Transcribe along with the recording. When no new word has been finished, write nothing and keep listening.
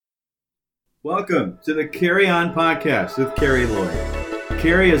Welcome to the Carrie On podcast with Carrie Lloyd.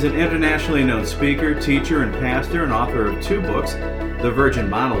 Carrie is an internationally known speaker, teacher, and pastor, and author of 2 books, The Virgin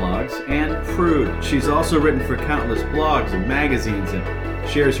Monologues and Prude. She's also written for countless blogs and magazines and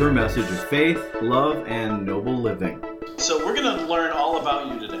shares her message of faith, love, and noble living. So we're going to learn all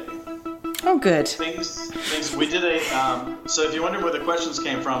about you today. Oh, good. Things. We did so if you wonder where the questions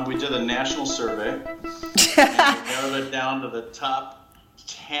came from, we did a national survey. And we narrowed it down to the top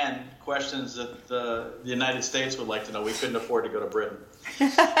 10 questions that the United States would like to know. We couldn't afford to go to Britain.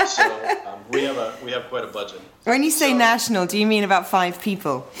 So we have quite a budget. When you say national, do you mean about 5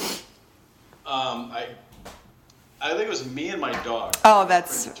 people? I think it was me and my dog. Oh,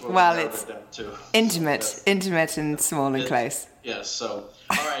 it's intimate, Yes. Intimate and small and close. Yes. So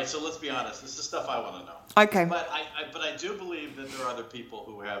all right. So let's be honest. This is stuff I want to know. Okay. But I do believe that there are other people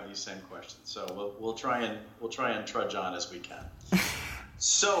who have these same questions. So we'll try and trudge on as we can.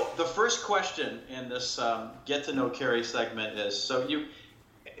 So the first question in this Get to Know Carrie segment is,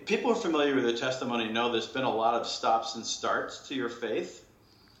 people who are familiar with your testimony know there's been a lot of stops and starts to your faith.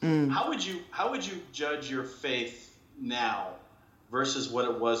 How would you judge your faith now versus what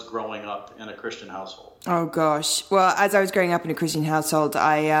it was growing up in a Christian household? Oh gosh. Well, as I was growing up in a Christian household,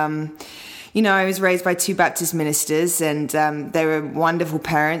 I was raised by 2 Baptist ministers, and they were wonderful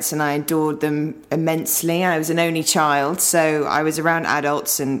parents, and I adored them immensely. I was an only child, so I was around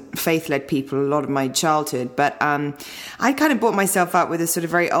adults and faith-led people a lot of my childhood. But I kind of brought myself up with a sort of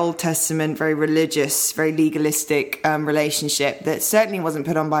very Old Testament, very religious, very legalistic relationship that certainly wasn't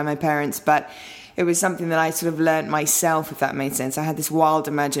put on by my parents, but it was something that I sort of learnt myself, if that made sense. I had this wild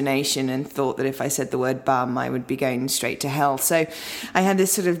imagination and thought that if I said the word bum, I would be going straight to hell. So I had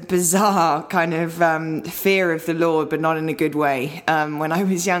this sort of bizarre kind of fear of the Lord, but not in a good way, when I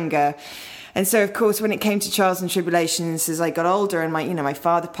was younger. And so, of course, when it came to trials and tribulations as I got older, and my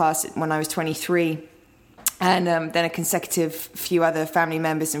father passed when I was 23, and then a consecutive few other family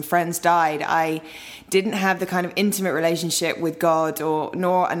members and friends died, I didn't have the kind of intimate relationship with God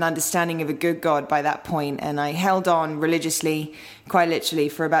nor an understanding of a good God by that point. And I held on religiously, quite literally,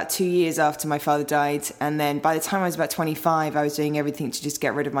 for about 2 years after my father died. And then by the time I was about 25, I was doing everything to just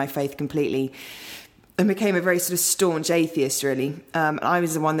get rid of my faith completely and became a very sort of staunch atheist, really. I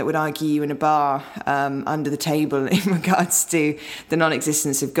was the one that would argue you in a bar under the table in regards to the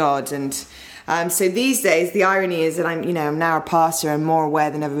non-existence of God. And so these days, the irony is that I'm now a pastor and more aware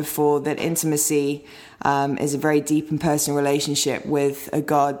than ever before that intimacy is a very deep and personal relationship with a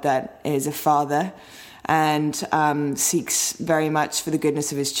God that is a father and seeks very much for the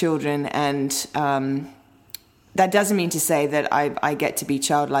goodness of his children. And that doesn't mean to say that I get to be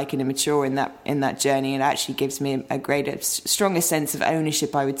childlike and immature in that journey. It actually gives me a greater, stronger sense of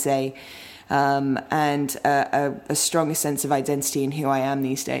ownership, I would say, and a stronger sense of identity in who I am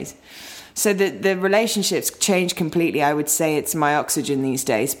these days. So the relationships change completely. I would say it's my oxygen these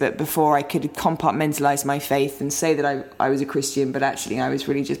days, but before I could compartmentalize my faith and say that I was a Christian, but actually I was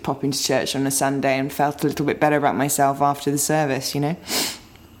really just popping to church on a Sunday and felt a little bit better about myself after the service,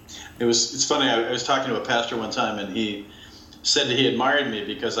 It's funny, I was talking to a pastor one time, and he said that he admired me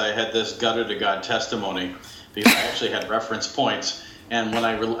because I had this gutter to God testimony, because I actually had reference points. And when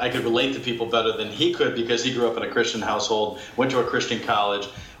I could relate to people better than he could, because he grew up in a Christian household, went to a Christian college,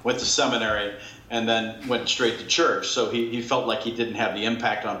 went to seminary, and then went straight to church. So he felt like he didn't have the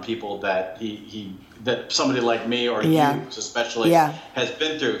impact on people that that somebody like me or you especially has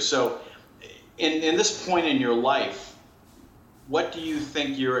been through. So in this point in your life, what do you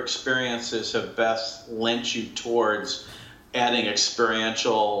think your experiences have best lent you towards adding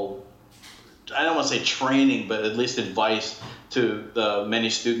experiential, I don't want to say training, but at least advice to the many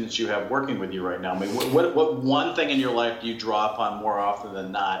students you have working with you right now? I mean, what one thing in your life do you draw upon more often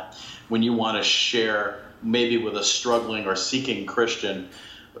than not when you want to share maybe with a struggling or seeking Christian,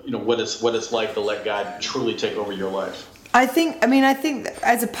 what it's like to let God truly take over your life? I think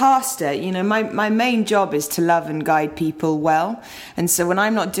as a pastor, my main job is to love and guide people well. And so when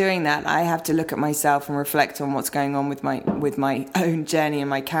I'm not doing that, I have to look at myself and reflect on what's going on with my own journey and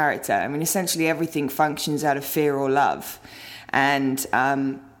my character. I mean, essentially everything functions out of fear or love. And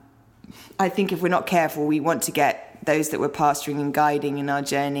I think if we're not careful, we want to get those that we're pastoring and guiding in our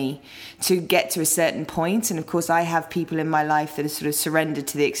journey to get to a certain point. And of course, I have people in my life that are sort of surrendered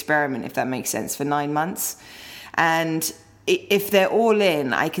to the experiment, if that makes sense, for 9 months. And if they're all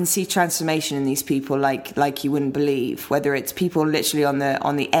in, I can see transformation in these people like you wouldn't believe. Whether it's people literally on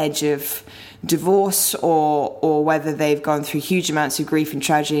the edge of divorce, or whether they've gone through huge amounts of grief and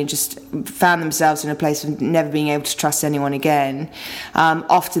tragedy and just found themselves in a place of never being able to trust anyone again.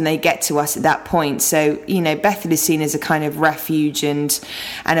 Often they get to us at that point. So, Bethel is seen as a kind of refuge and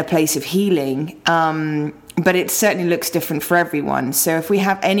a place of healing. But it certainly looks different for everyone. So if we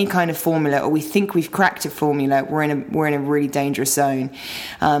have any kind of formula, or we think we've cracked a formula, we're in a really dangerous zone.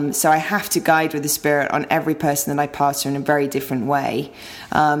 So I have to guide with the Spirit on every person that I pastor in a very different way.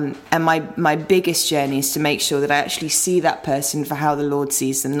 And my biggest journey is to make sure that I actually see that person for how the Lord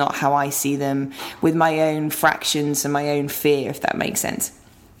sees them, not how I see them with my own fractions and my own fear, if that makes sense.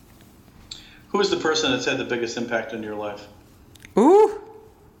 Who is the person that's had the biggest impact on your life? Ooh.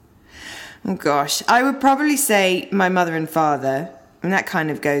 Oh gosh, I would probably say my mother and father, and that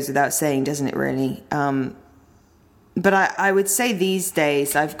kind of goes without saying, doesn't it really? But I would say these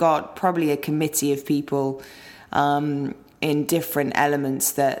days I've got probably a committee of people in different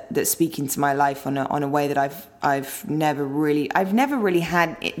elements that speak into my life on a way that I've never really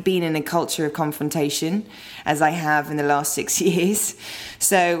had been in a culture of confrontation as I have in the last 6 years.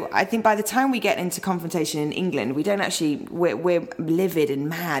 So I think by the time we get into confrontation in England, we're livid and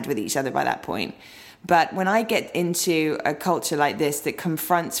mad with each other by that point. But when I get into a culture like this that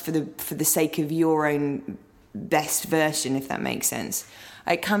confronts for the sake of your own best version, if that makes sense,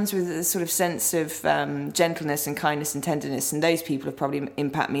 it comes with a sort of sense of gentleness and kindness and tenderness, and those people have probably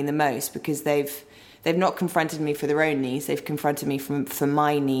impacted me the most, because they've not confronted me for their own needs. They've confronted me for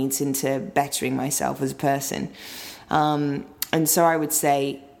my needs into bettering myself as a person. And so I would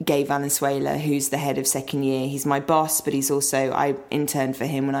say Gay Valenzuela, who's the head of second year. He's my boss, but I interned for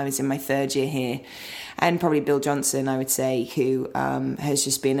him when I was in my third year here. And probably Bill Johnson, I would say, who has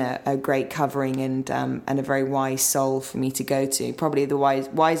just been a great covering and a very wise soul for me to go to. Probably the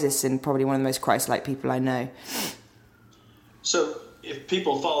wisest and probably one of the most Christ-like people I know. So if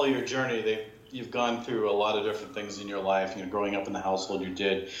people follow your journey, you've gone through a lot of different things in your life. Growing up in the household you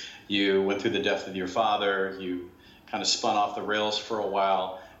did, you went through the death of your father, you kind of spun off the rails for a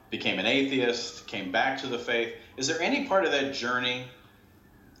while, became an atheist, came back to the faith. Is there any part of that journey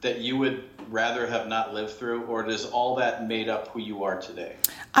that you would rather have not lived through, or does all that made up who you are today?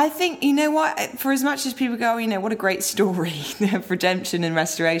 I think, for as much as people go, what a great story of redemption and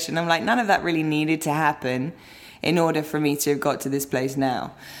restoration, I'm like, none of that really needed to happen in order for me to have got to this place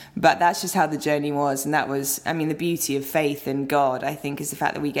now. But that's just how the journey was. And that was, the beauty of faith in God, I think, is the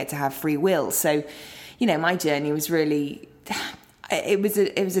fact that we get to have free will. So, my journey was really, it was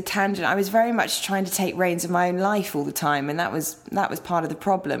a tangent. I was very much trying to take reins of my own life all the time. And that was part of the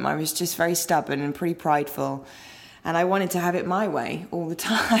problem. I was just very stubborn and pretty prideful. And I wanted to have it my way all the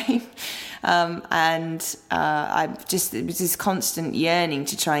time. It was this constant yearning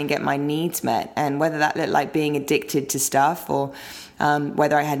to try and get my needs met. And whether that looked like being addicted to stuff, or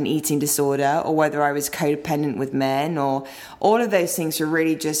whether I had an eating disorder, or whether I was codependent with men, or all of those things were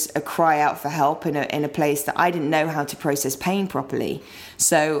really just a cry out for help in a place that I didn't know how to process pain properly.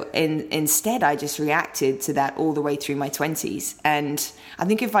 So instead, I just reacted to that all the way through my 20s. And I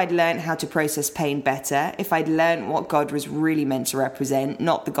think if I'd learned how to process pain better, if I'd learned what God was really meant to represent,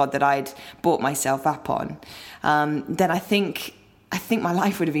 not the God that I'd brought myself up on, then I think my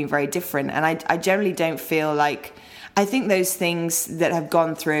life would have been very different. And I generally don't feel like, I think those things that have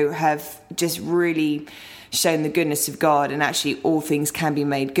gone through have just really shown the goodness of God, and actually all things can be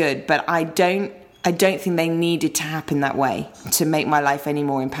made good. But I don't think they needed to happen that way to make my life any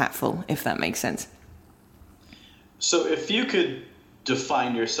more impactful, if that makes sense. So if you could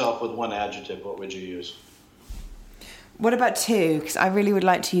define yourself with one adjective, what would you use? What about two? Because I really would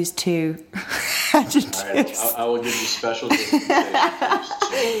like to use two adjectives. All right, I will give you special dispensation.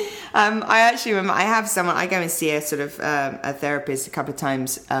 I actually remember, I have someone, I go and see a sort of a therapist a couple of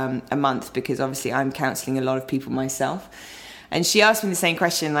times a month, because obviously I'm counselling a lot of people myself. And she asked me the same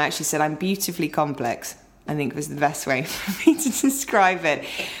question, and I actually said, I'm beautifully complex. I think was the best way for me to describe it.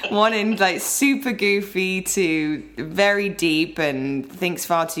 One in like super goofy to very deep and thinks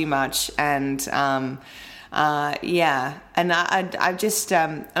far too much. And and I just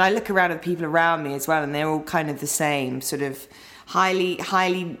and I look around at the people around me as well, and they're all kind of the same, sort of highly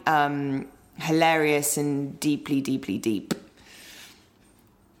hilarious and deeply deep.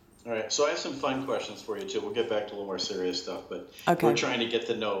 All right, so I have some fun questions for you too. We'll get back to a little more serious stuff, but okay. We're trying to get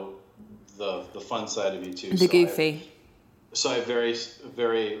to know the fun side of you too. The goofy. So I have very,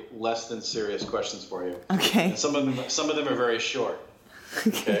 very less than serious questions for you. Okay. And some of them are very short.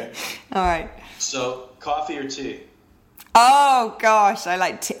 Okay. All right. So, coffee or tea? Oh gosh, I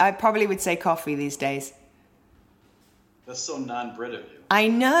like tea. I probably would say coffee these days. That's so non-Brit of you. I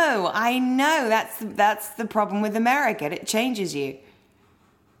know. That's the problem with America. It changes you.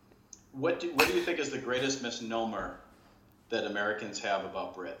 What do you think is the greatest misnomer that Americans have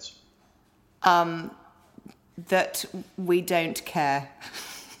about Brits? That we don't care.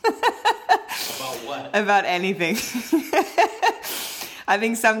 About what? About anything. I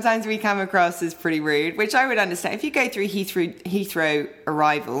think sometimes we come across as pretty rude, which I would understand. If you go through Heathrow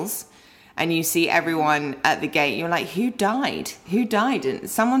arrivals and you see everyone at the gate, you're like, who died? Who died? And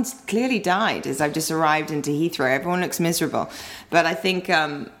someone's clearly died as I've just arrived into Heathrow. Everyone looks miserable. But I think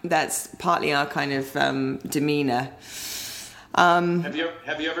that's partly our kind of demeanor. Have you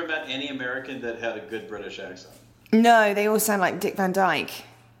ever met any American that had a good British accent? No, they all sound like Dick Van Dyke.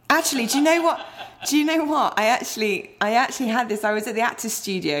 Actually, do you know what? I actually had this. I was at the Actors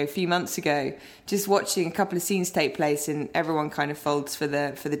Studio a few months ago, just watching a couple of scenes take place, and everyone kind of folds for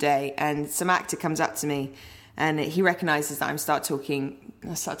the day. And some actor comes up to me, and he recognises that I start talking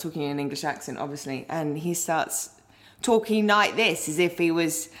in an English accent, obviously, and he starts talking like this, as if he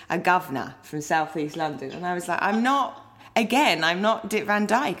was a governor from South East London. And I was like, I'm not Dick Van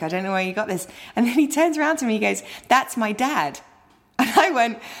Dyke. I don't know where you got this. And then he turns around to me, he goes, that's my dad. And I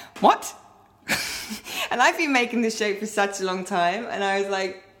went, what? And I've been making this joke for such a long time. And I was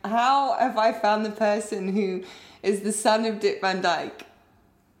like, how have I found the person who is the son of Dick Van Dyke?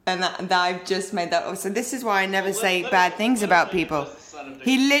 And that I've just made that up. So this is why I never say bad things about people.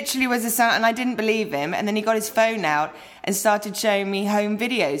 He literally was the son, and I didn't believe him. And then he got his phone out and started showing me home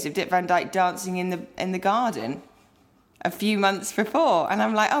videos of Dick Van Dyke dancing in the garden a few months before. And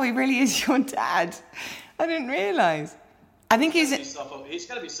I'm like, oh, he really is your dad. I didn't realise. I think he's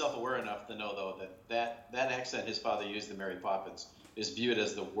got to be self-aware enough to know, though, that accent his father used in Mary Poppins is viewed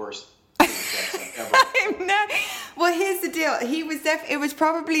as the worst accent ever. No. Well, here's the deal. He was it was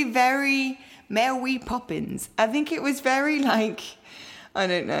probably very Mary Poppins. I think it was very like, I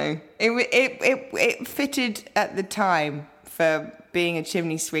don't know. It fitted at the time for being a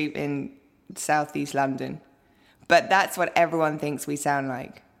chimney sweep in southeast London. But that's what everyone thinks we sound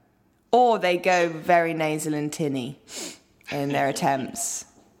like. Or they go very nasal and tinny in their attempts.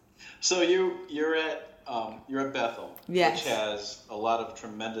 So you're at Bethel, yes, which has a lot of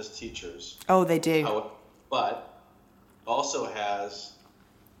tremendous teachers. Oh, they do. But also has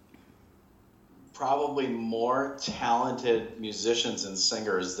probably more talented musicians and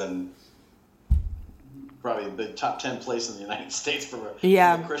singers than probably the top 10 place in the United States from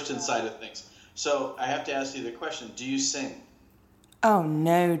the Christian side of things. So I have to ask you the question, do you sing? Oh,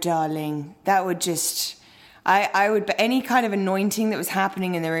 no, darling. That would just... I would... Any kind of anointing that was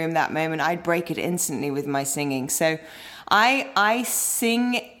happening in the room that moment, I'd break it instantly with my singing. So I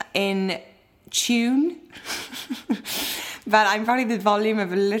sing in tune, but I'm probably the volume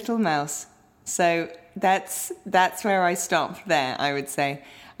of a little mouse. So that's where I stop there, I would say.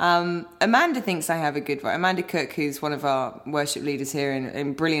 Amanda thinks I have a good voice. Amanda Cook, who's one of our worship leaders here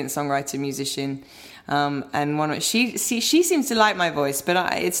and brilliant songwriter, musician, and she seems to like my voice,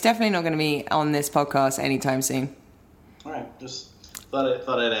 but it's definitely not going to be on this podcast anytime soon. All right, just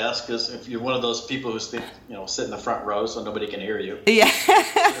thought I'd ask, because if you're one of those people who sit in the front row so nobody can hear you. Yeah.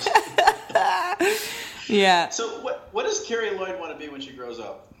 Yeah. So what does Carrie Lloyd want to be when she grows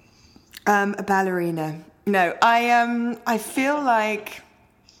up? A ballerina. No, I feel like...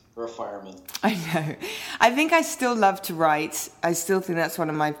 Or a fireman. I know. I think I still love to write. I still think that's one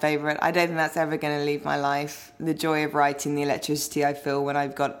of my favourite. I don't think that's ever going to leave my life. The joy of writing, the electricity I feel when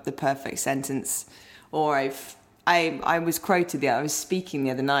I've got the perfect sentence. Or I was quoted I was speaking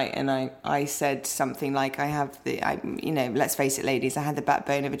the other night, and I said something like, let's face it, ladies, I had the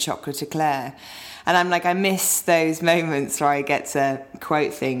backbone of a chocolate eclair. And I'm like, I miss those moments where I get to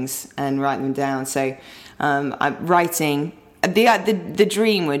quote things and write them down. So I'm writing... The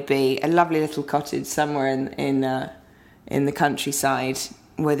dream would be a lovely little cottage somewhere in the countryside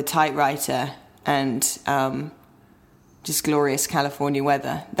with a typewriter and just glorious California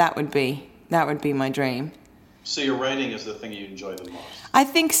weather. That would be my dream. So your writing is the thing you enjoy the most? I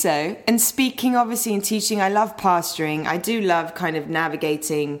think so. And speaking, obviously, and teaching, I love pastoring. I do love kind of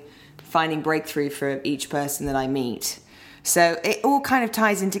navigating, finding breakthrough for each person that I meet. So it all kind of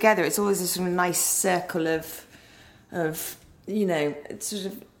ties in together. It's always a sort of nice circle of it's sort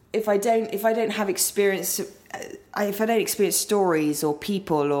of if I don't have experience, if I don't experience stories or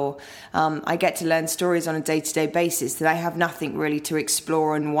people, or I get to learn stories on a day-to-day basis, that I have nothing really to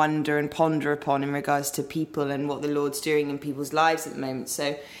explore and wonder and ponder upon in regards to people and what the Lord's doing in people's lives at the moment.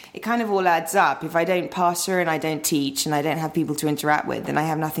 So it kind of all adds up. If I don't pastor and I don't teach and I don't have people to interact with, then I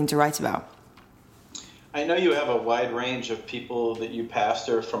have nothing to write about. I know you have a wide range of people that you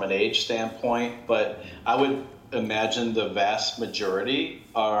pastor from an age standpoint, but I would imagine the vast majority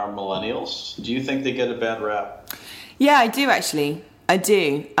are millennials. Do you think they get a bad rap? Yeah, I do actually. I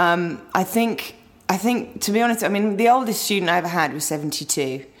do. I think, to be honest, I mean, the oldest student I ever had was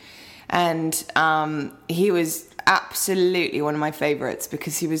 72. And he was absolutely one of my favorites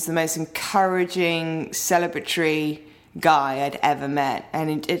because he was the most encouraging, celebratory guy I'd ever met.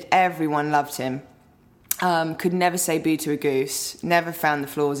 And everyone loved him. Could never say boo to a goose, never found the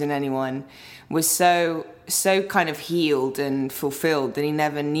flaws in anyone, was so kind of healed and fulfilled that he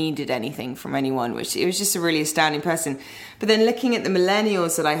never needed anything from anyone, which it was just a really astounding person. But then looking at the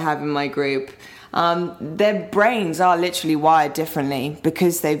millennials that I have in my group, their brains are literally wired differently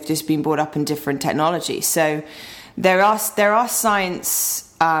because they've just been brought up in different technology. So there are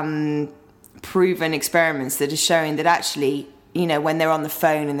science proven experiments that are showing that actually, you know, when they're on the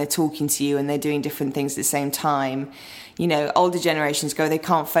phone and they're talking to you and they're doing different things at the same time, you know, older generations go, they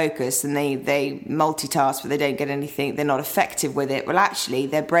can't focus and they multitask, but they don't get anything. They're not effective with it. Well, actually,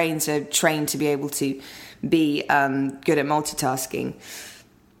 their brains are trained to be able to be good at multitasking.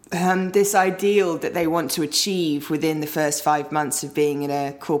 This ideal that they want to achieve within the first 5 months of being in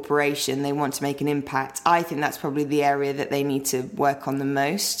a corporation, they want to make an impact. I think that's probably the area that they need to work on the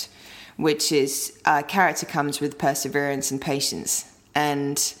most, which is character comes with perseverance and patience.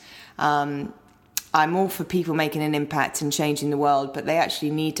 And I'm all for people making an impact and changing the world, but they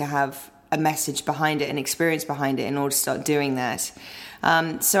actually need to have a message behind it, an experience behind it in order to start doing that.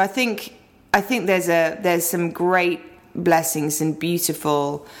 So I think there's some great blessings and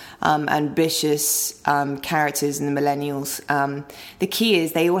beautiful, ambitious characters in the millennials. The key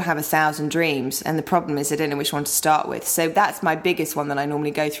is they all have 1,000 dreams, and the problem is they don't know which one to start with. So that's my biggest one that I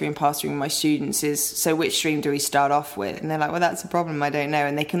normally go through in pastoring with my students is, so which dream do we start off with? And they're like, well, that's a problem, I don't know.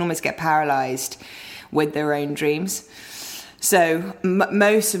 And they can almost get paralyzed with their own dreams. So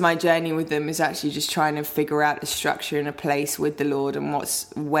most of my journey with them is actually just trying to figure out a structure and a place with the Lord and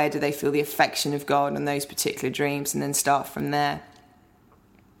where do they feel the affection of God on those particular dreams, and then start from there.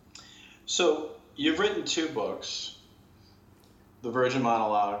 So you've written 2 books, The Virgin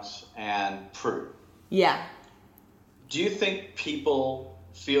Monologues and Prude. Yeah. Do you think people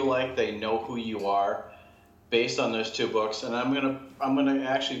feel like they know who you are based on those 2 books? And I'm gonna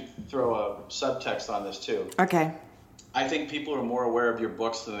actually throw a subtext on this too. Okay. I think people are more aware of your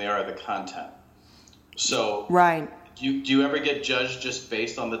books than they are of the content. So right. Do you ever get judged just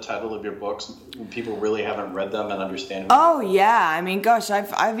based on the title of your books when people really haven't read them and understand? Oh yeah, I mean, gosh,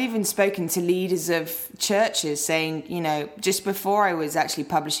 I've even spoken to leaders of churches saying, you know, just before I was actually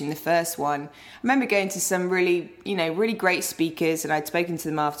publishing the first one, I remember going to some really great speakers, and I'd spoken to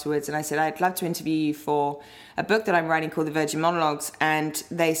them afterwards, and I said, I'd love to interview you for a book that I'm writing called The Virgin Monologues, and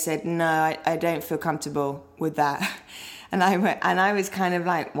they said, no, I don't feel comfortable with that, and I was kind of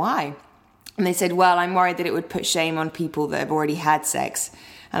like, why? And they said, well, I'm worried that it would put shame on people that have already had sex.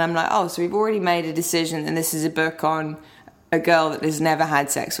 And I'm like, oh, so we've already made a decision, and this is a book on a girl that has never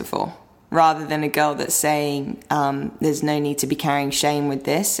had sex before, rather than a girl that's saying there's no need to be carrying shame with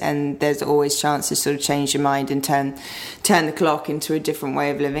this, and there's always chance to sort of change your mind and turn the clock into a different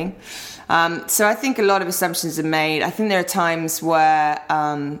way of living. So I think a lot of assumptions are made. I think there are times where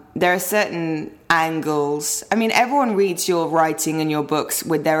there are certain angles. I mean, everyone reads your writing and your books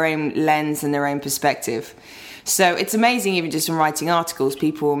with their own lens and their own perspective. So it's amazing, even just from writing articles,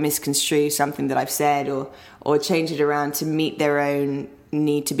 people will misconstrue something that I've said or change it around to meet their own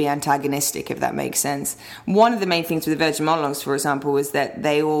need to be antagonistic, if that makes sense. One of the main things with the Virgin Monologues, for example, was that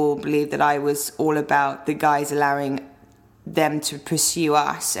they all believed that I was all about the guys allowing them to pursue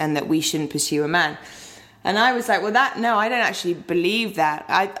us and that we shouldn't pursue a man. And I was like, well, no, I don't actually believe that.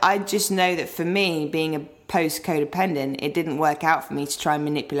 I just know that for me, being a post-codependent, it didn't work out for me to try and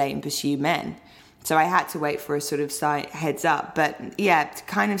manipulate and pursue men. So I had to wait for a sort of heads up. But yeah,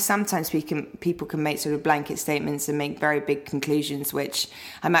 kind of sometimes people can make sort of blanket statements and make very big conclusions, which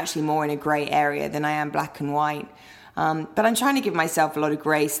I'm actually more in a grey area than I am black and white. But I'm trying to give myself a lot of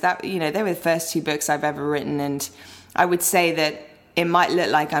grace. That, you know, they were the first 2 books I've ever written, and I would say that it might look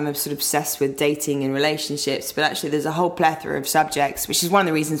like I'm sort of obsessed with dating and relationships, but actually there's a whole plethora of subjects, which is one of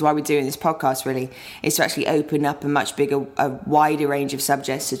the reasons why we're doing this podcast, really, is to actually open up a wider range of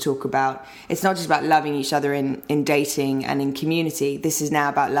subjects to talk about. It's not just about loving each other in dating and in community. This is now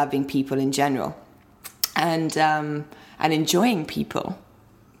about loving people in general and enjoying people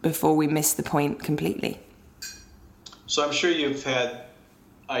before we miss the point completely. So I'm sure you've had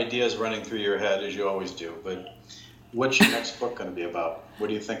ideas running through your head, as you always do, but what's your next book going to be about? What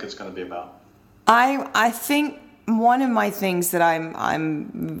do you think it's going to be about? I think one of my things that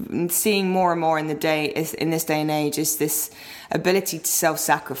I'm seeing more and more in this day and age is this ability to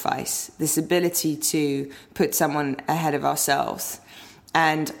self-sacrifice, this ability to put someone ahead of ourselves.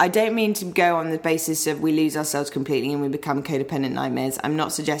 And I don't mean to go on the basis of we lose ourselves completely and we become codependent nightmares. I'm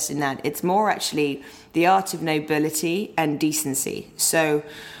not suggesting that. It's more actually the art of nobility and decency. So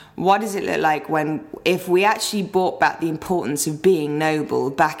what does it look like if we actually brought back the importance of being noble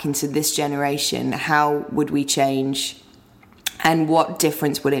back into this generation? How would we change? And what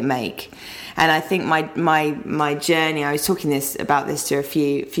difference would it make? And I think my journey, I was talking about this to a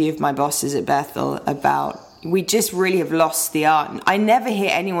few of my bosses at Bethel about, we just really have lost the art. I never hear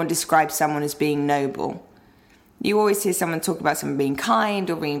anyone describe someone as being noble. You always hear someone talk about someone being kind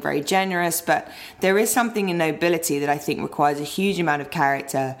or being very generous, but there is something in nobility that I think requires a huge amount of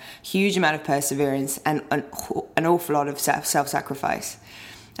character, huge amount of perseverance, and an awful lot of self-sacrifice.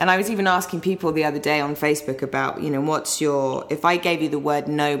 And I was even asking people the other day on Facebook about, if I gave you the word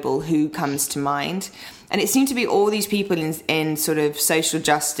noble, who comes to mind? And it seemed to be all these people in sort of social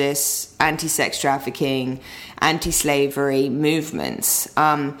justice, anti-sex trafficking, anti-slavery movements.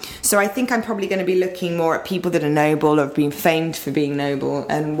 So I think I'm probably going to be looking more at people that are noble or have been famed for being noble,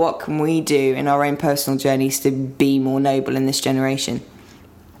 and what can we do in our own personal journeys to be more noble in this generation.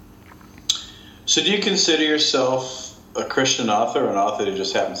 So do you consider yourself a Christian author or an author who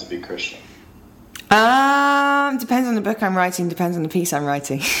just happens to be Christian? Depends on the book I'm writing, depends on the piece I'm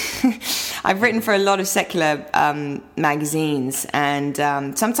writing. I've written for a lot of secular magazines, and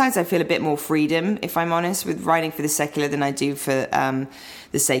sometimes I feel a bit more freedom, if I'm honest, with writing for the secular than I do for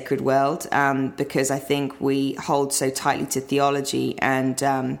the sacred world, because I think we hold so tightly to theology,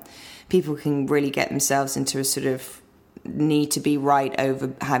 and people can really get themselves into a sort of need to be right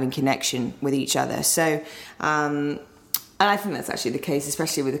over having connection with each other. So and I think that's actually the case,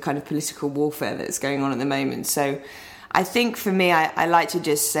 especially with the kind of political warfare that's going on at the moment. So I think for me, I like to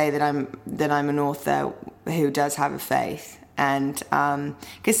just say that I'm an author who does have a faith. And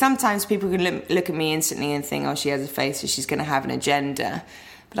because sometimes people can look at me instantly and think, oh, she has a faith, so she's going to have an agenda.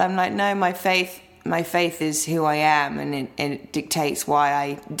 But I'm like, no, my faith is who I am, and it dictates why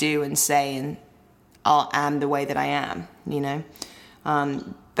I do and say and am the way that I am,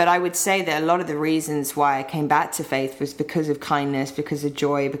 But I would say that a lot of the reasons why I came back to faith was because of kindness, because of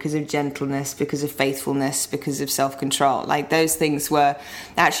joy, because of gentleness, because of faithfulness, because of self-control. Like those things were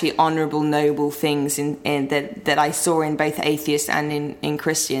actually honourable, noble things in that I saw in both atheists and in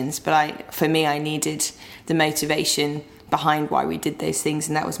Christians. But for me, I needed the motivation behind why we did those things,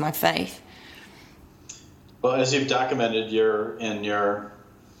 and that was my faith. Well, as you've documented, you're in your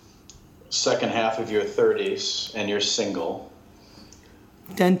second half of your 30s and you're single.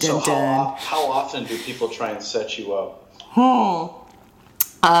 Dun, dun, so dun. How often do people try and set you up?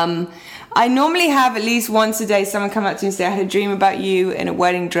 I normally have at least once a day someone come up to me and say, I had a dream about you in a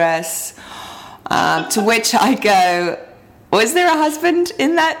wedding dress. To which I go, was there a husband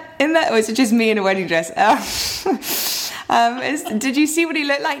in that? Or is it just me in a wedding dress? Did you see what he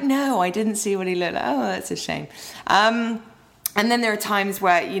looked like? No, I didn't see what he looked like. Oh, that's a shame. And then there are times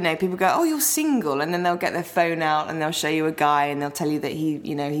where, people go, oh, you're single. And then they'll get their phone out and they'll show you a guy and they'll tell you that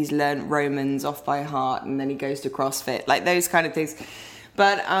he's learned Romans off by heart and then he goes to CrossFit, like those kind of things.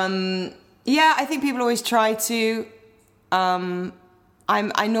 But, I think people always try to,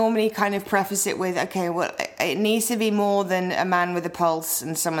 I normally kind of preface it with, okay, well, it needs to be more than a man with a pulse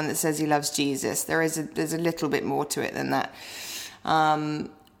and someone that says he loves Jesus. There's a little bit more to it than that.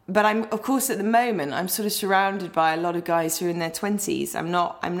 But of course, at the moment, I'm sort of surrounded by a lot of guys who are in their 20s. I'm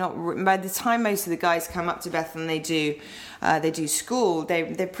not. By the time most of the guys come up to Bethel and they do school,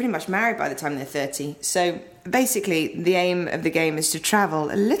 they're pretty much married by the time they're 30. So basically, the aim of the game is to travel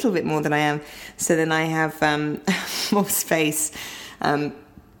a little bit more than I am, so then I have more space to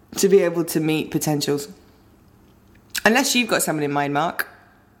be able to meet potentials. Unless you've got someone in mind, Mark.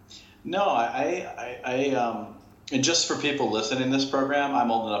 No, I and just for people listening to this program,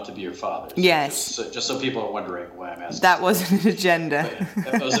 I'm old enough to be your father. So yes. Just so people are wondering why I'm asking. That wasn't an agenda.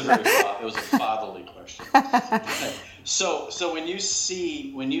 It was a fatherly question. So when you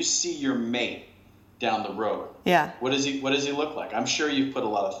see your mate down the road, yeah, what does he look like? I'm sure you've put a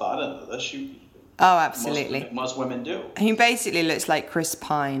lot of thought into this. Oh, absolutely. Most women do. He basically looks like Chris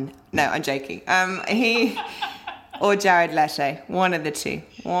Pine. No, I'm joking. Or Jared Leto. One of the two.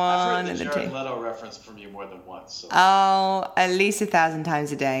 I've heard the Jared Leto reference from you more than once. So. Oh, at least 1,000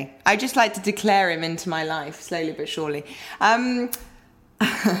 times a day. I just like to declare him into my life, slowly but surely. I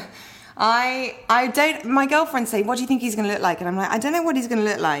don't. My girlfriends say, "What do you think he's going to look like?" And I'm like, I don't know what he's going to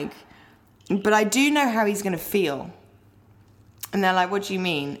look like, but I do know how he's going to feel. And they're like, what do you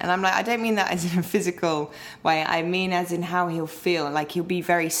mean? And I'm like, I don't mean that as in a physical way. I mean as in how he'll feel. Like, he'll be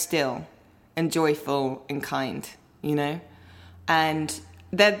very still and joyful and kind, you know? And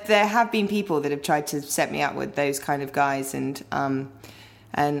there have been people that have tried to set me up with those kind of guys. And I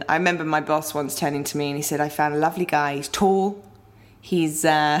remember my boss once turning to me and he said, I found a lovely guy. He's tall. He's,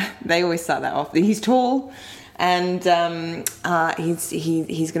 they always start that off. He's tall. And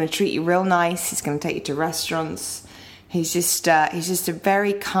he's going to treat you real nice. He's going to take you to restaurants. He's just a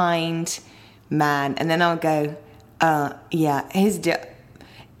very kind man. And then I'll go, yeah,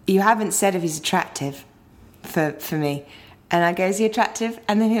 you haven't said if he's attractive for me. And I go, is he attractive?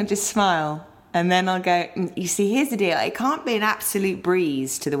 And then he'll just smile. And then I'll go, you see, here's the deal. It can't be an absolute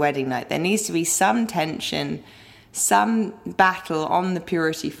breeze to the wedding night. There needs to be some tension, some battle on the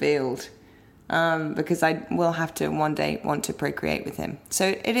purity field. Because I will have to one day want to procreate with him. So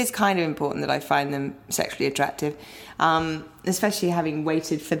it is kind of important that I find them sexually attractive, especially having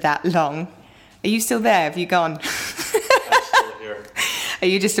waited for that long. Are you still there? Have you gone? I'm still here. Are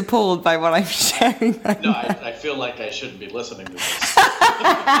you just appalled by what I'm sharing right No, now? I feel like I shouldn't be listening to this.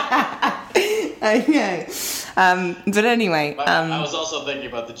 I know. But anyway. I was also thinking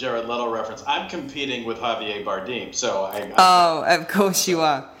about the Jared Leto reference. I'm competing with Javier Bardem, so Oh, of course you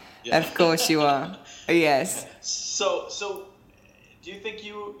are. Yeah. Of course you are. Yes. So do you think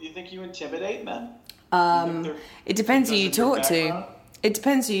you intimidate men? It depends who you talk to. It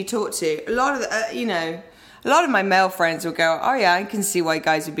depends who you talk to. A lot of a lot of my male friends will go, "Oh yeah, I can see why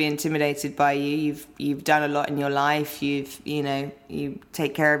guys would be intimidated by you. You've done a lot in your life. you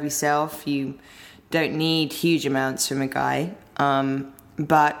take care of yourself. You don't need huge amounts from a guy.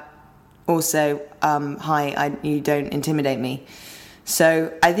 But also, you don't intimidate me."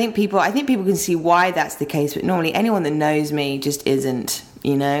 So I think people can see why that's the case, but normally anyone that knows me just isn't,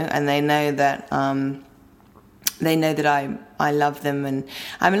 and they know that I love them, and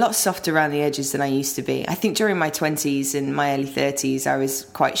I'm a lot softer around the edges than I used to be. I think during my 20s and my early 30s, I was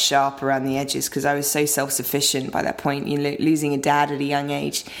quite sharp around the edges because I was so self-sufficient by that point. Losing a dad at a young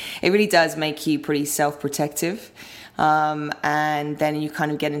age, it really does make you pretty self-protective. And then you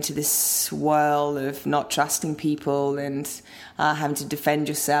kind of get into this swirl of not trusting people and having to defend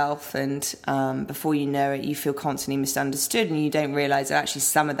yourself. And before you know it, you feel constantly misunderstood, and you don't realize that actually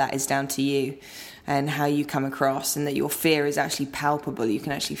some of that is down to you and how you come across, and that your fear is actually palpable. You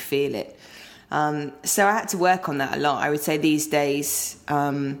can actually feel it. So I had to work on that a lot. I would say these days,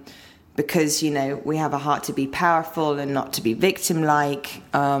 because, we have a heart to be powerful and not to be victim-like,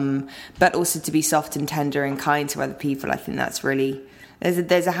 but also to be soft and tender and kind to other people. I think that's really,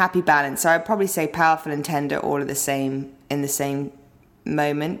 there's a happy balance. So I'd probably say powerful and tender all are the same in the same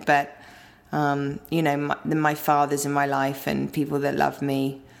moment. But, my father's in my life and people that love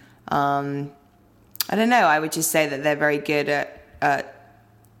me, I don't know, I would just say that they're very good at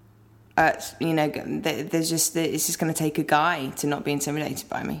it's just going to take a guy to not be intimidated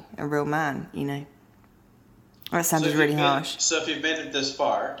by me, a real man, That sounded really harsh. So if you've made it this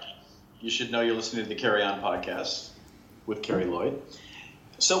far, you should know you're listening to the Carrie On podcast with Carrie Lloyd.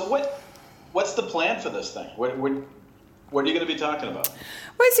 So what's the plan for this thing? What are you going to be talking about?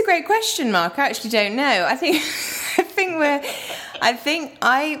 Well, it's a great question, Mark. I actually don't know.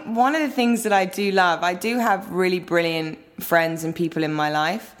 One of the things that I do love, I do have really brilliant friends and people in my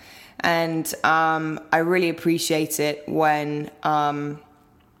life. And I really appreciate it when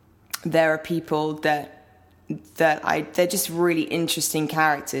there are people they're just really interesting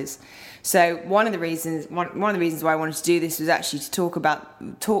characters. So one of the reasons why I wanted to do this was actually to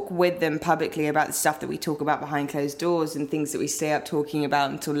talk with them publicly about the stuff that we talk about behind closed doors and things that we stay up talking about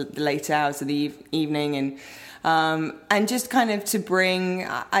until the late hours of the evening, and just kind of to bring,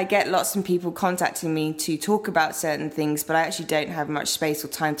 I get lots of people contacting me to talk about certain things, but I actually don't have much space or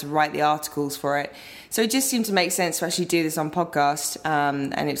time to write the articles for it. So it just seemed to make sense to actually do this on podcast,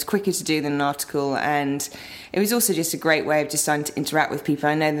 and it was quicker to do than an article, and it was also just a great way of just starting to interact with people.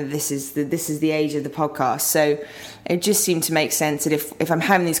 I know that this is the age of the podcast, so it just seemed to make sense that if I'm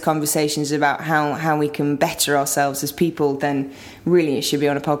having these conversations about how we can better ourselves as people, then really it should be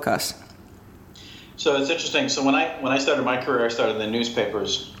on a podcast. So it's interesting. So when I started my career, I started in the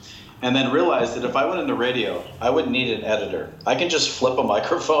newspapers, and then realized that if I went into radio, I wouldn't need an editor. I can just flip a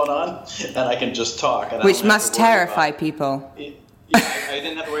microphone on, and I can just talk. And which must terrify people. I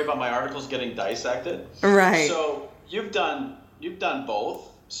didn't have to worry about my articles getting dissected. Right. So you've done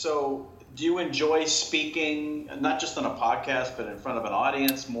both. So do you enjoy speaking, not just on a podcast, but in front of an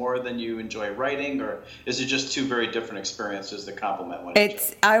audience more than you enjoy writing, or is it just two very different experiences that complement one another?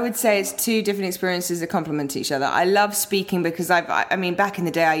 I would say it's two different experiences that complement each other. I love speaking because I mean, back in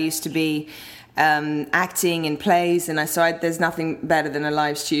the day, I used to be acting in plays, and there's nothing better than a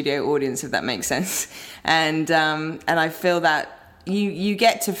live studio audience, if that makes sense. And I feel that you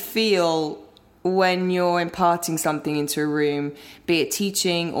get to feel when you're imparting something into a room, be it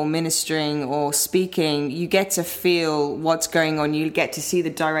teaching or ministering or speaking, you get to feel what's going on. You get to see the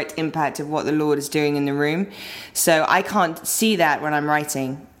direct impact of what the Lord is doing in the room. So I can't see that when I'm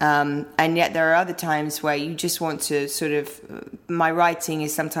writing. And yet there are other times where you just want to my writing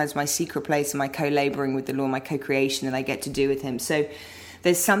is sometimes my secret place and my co-laboring with the Lord, my co-creation that I get to do with him. So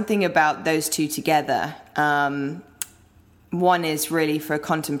there's something about those two together. One is really for a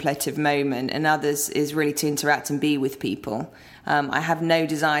contemplative moment, and others is really to interact and be with people. I have no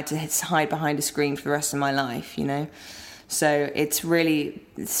desire to hide behind a screen for the rest of my life, So it's really,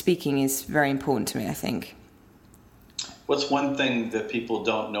 speaking is very important to me, I think. What's one thing that people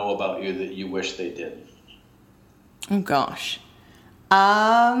don't know about you that you wish they did? Oh, gosh.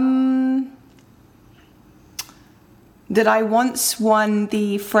 That I once won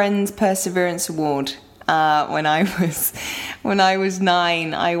the Friends Perseverance Award. When I was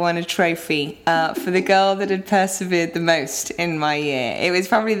 9, I won a trophy for the girl that had persevered the most in my year. It was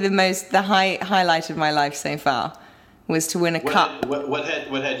probably the highlight of my life so far, was to win a cup. What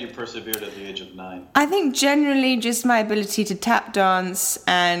had you persevered at the age of 9? I think generally just my ability to tap dance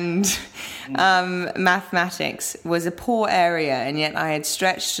and mathematics was a poor area, and yet I had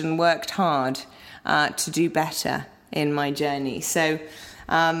stretched and worked hard to do better in my journey. So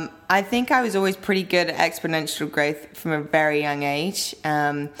I think I was always pretty good at exponential growth from a very young age.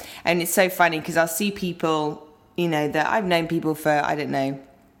 And it's so funny because I'll see people, that I've known people for,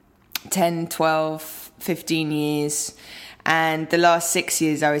 10, 12, 15 years. And the last 6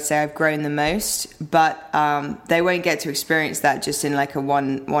 years, I would say I've grown the most. But they won't get to experience that just in like a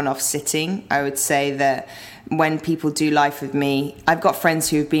one-off sitting. I would say that when people do life with me, I've got friends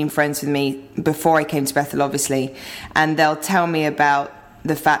who've been friends with me before I came to Bethel, obviously. And they'll tell me about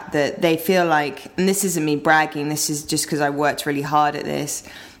the fact that they feel like, and this isn't me bragging, this is just because I worked really hard at this,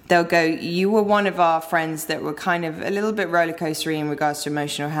 they'll go, you were one of our friends that were kind of a little bit roller coastery in regards to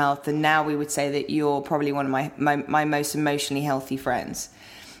emotional health, and now we would say that you're probably one of my most emotionally healthy friends.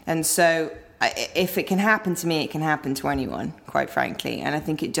 And so if it can happen to me, it can happen to anyone, quite frankly. And I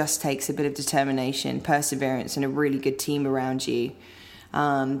think it just takes a bit of determination, perseverance, and a really good team around you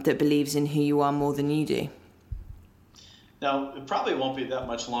that believes in who you are more than you do. Now, it probably won't be that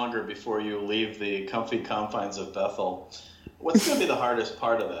much longer before you leave the comfy confines of Bethel. What's going to be the hardest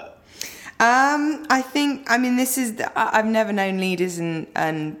part of that? I've never known leaders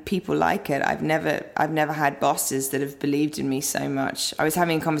and people like it. I've never had bosses that have believed in me so much. I was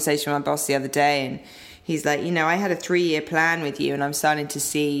having a conversation with my boss the other day, and he's like, I had a 3-year plan with you, and I'm starting to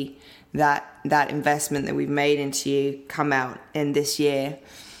see that investment that we've made into you come out in this year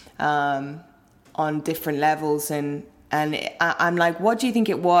on different levels. And I'm like, what do you think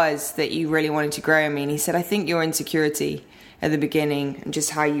it was that you really wanted to grow in me? And he said, I think your insecurity at the beginning and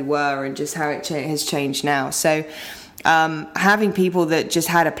just how you were and just how it has changed now. So having people that just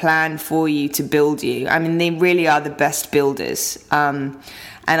had a plan for you to build you, they really are the best builders. And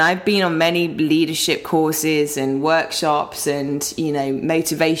I've been on many leadership courses and workshops and,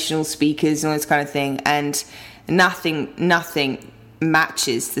 motivational speakers and all this kind of thing. And nothing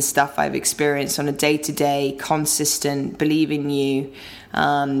matches the stuff I've experienced on a day-to-day, consistent, believe in you,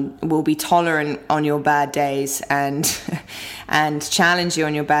 will be tolerant on your bad days and challenge you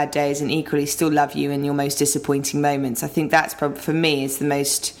on your bad days, and equally still love you in your most disappointing moments. I think that's probably, for me, is the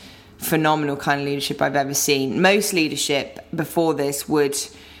most phenomenal kind of leadership I've ever seen. Most leadership before this would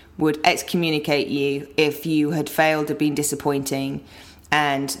excommunicate you if you had failed or been disappointing,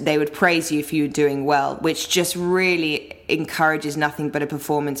 and they would praise you if you were doing well, which just really encourages nothing but a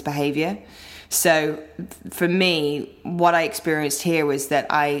performance behavior. So for me, what I experienced here was that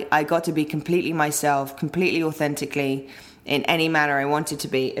I got to be completely myself, completely authentically in any manner I wanted to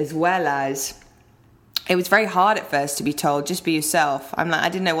be, as well as it was very hard at first to be told, just be yourself. I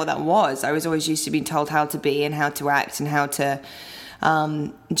didn't know what that was. I was always used to being told how to be and how to act and how to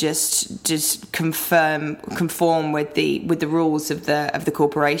just conform with the rules of the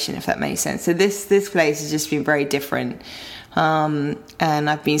corporation, if that makes sense. So this place has just been very different, and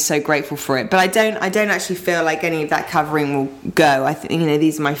I've been so grateful for it. But I don't actually feel like any of that covering will go. I think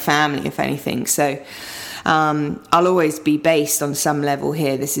these are my family, if anything. So I'll always be based on some level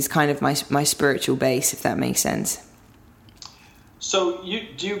here. This is kind of my spiritual base, if that makes sense. So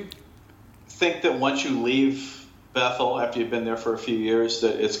do you think that once you leave Bethel, after you've been there for a few years,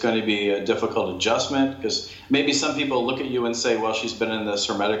 that it's going to be a difficult adjustment? Because maybe some people look at you and say, well, she's been in this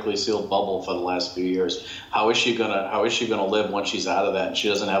hermetically sealed bubble for the last few years. How is she gonna live once she's out of that and she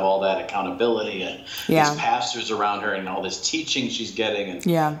doesn't have all that accountability and these pastors around her and all this teaching she's getting?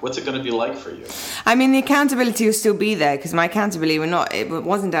 And what's it going to be like for you? I mean, the accountability will still be there, because my accountability it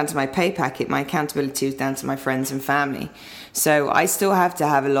wasn't down to my pay packet. My accountability was down to my friends and family. So I still have to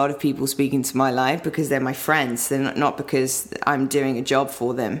have a lot of people speaking to my life because they're my friends. They're not because I'm doing a job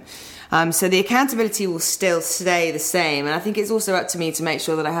for them. So the accountability will still stay the same. And I think it's also up to me to make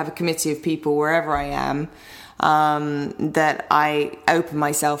sure that I have a committee of people wherever I am, that I open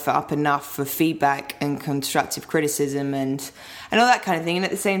myself up enough for feedback and constructive criticism and all that kind of thing. And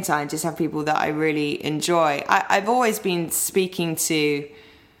at the same time, just have people that I really enjoy. I've always been speaking to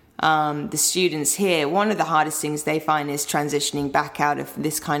the students here. One of the hardest things they find is transitioning back out of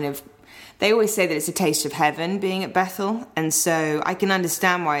this kind of, they always say that it's a taste of heaven being at Bethel, and so I can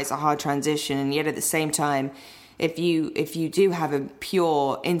understand why it's a hard transition. And yet at the same time, if you do have a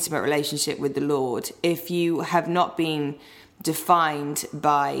pure, intimate relationship with the Lord, if you have not been defined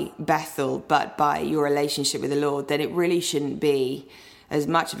by Bethel but by your relationship with the Lord, then it really shouldn't be as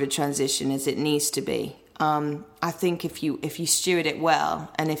much of a transition as it needs to be. I think if you steward it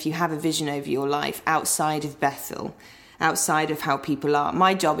well, and if you have a vision over your life outside of Bethel, outside of how people are,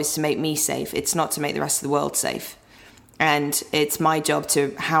 my job is to make me safe. It's not to make the rest of the world safe. And it's my job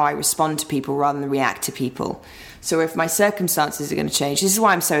to how I respond to people rather than react to people. So if my circumstances are going to change, this is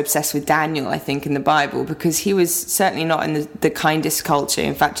why I'm so obsessed with Daniel, I think, in the Bible, because he was certainly not in the kindest culture.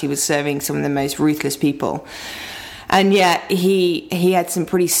 In fact, he was serving some of the most ruthless people. And yet he had some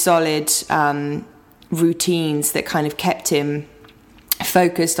pretty solid routines that kind of kept him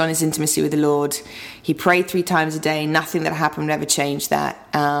focused on his intimacy with the Lord. He prayed 3 times a day. Nothing that happened would ever change that.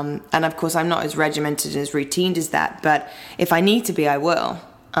 And of course, I'm not as regimented and as routine as that, but if I need to be, I will.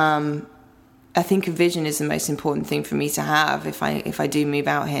 I think a vision is the most important thing for me to have if I do move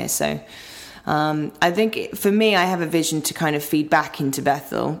out here. So I think for me, I have a vision to kind of feed back into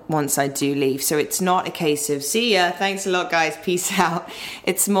Bethel once I do leave. So it's not a case of, see ya, thanks a lot, guys, peace out.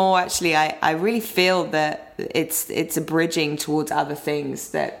 It's more actually, I really feel that it's a bridging towards other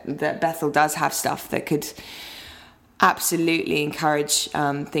things, that Bethel does have stuff that could absolutely encourage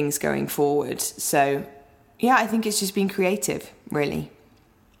things going forward. So yeah, I think it's just been creative, really.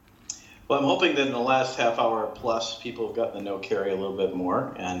 Well, I'm hoping that in the last half hour plus, people have gotten to know Carrie a little bit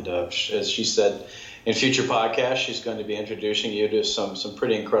more. And as she said, in future podcasts, she's going to be introducing you to some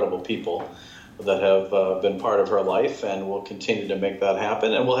pretty incredible people that have been part of her life, and we'll continue to make that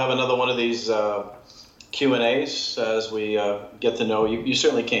happen. And we'll have another one of these Q&As as we get to know you. You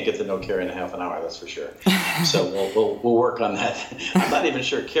certainly can't get to know Carrie in a half an hour, that's for sure. So we'll work on that. I'm not even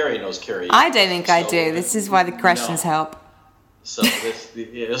sure Carrie knows Carrie. I don't think I do. This is why the questions help. So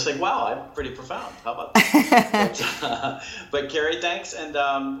it's like, wow, I'm pretty profound. How about that? But Carrie, thanks, and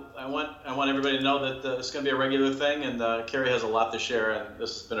I want everybody to know that it's going to be a regular thing, and Carrie has a lot to share, and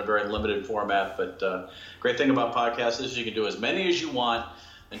this has been a very limited format. But great thing about podcasts is you can do as many as you want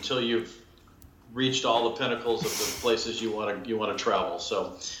until you've reached all the pinnacles of the places you want to travel.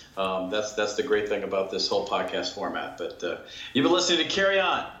 So that's the great thing about this whole podcast format. But you've been listening to Carrie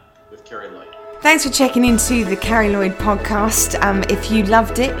On with Carrie Lloyd. Thanks for checking into the Carrie Lloyd podcast. If you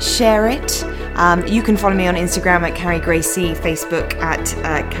loved it, share it. You can follow me on Instagram at Carrie Gracie, Facebook at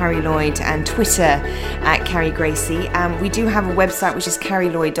Carrie Lloyd, and Twitter at Carrie Gracie. We do have a website, which is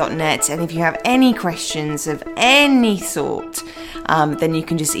carrielloyd.net. And if you have any questions of any sort, then you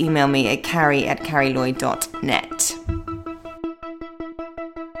can just email me at carrie@carrielloyd.net.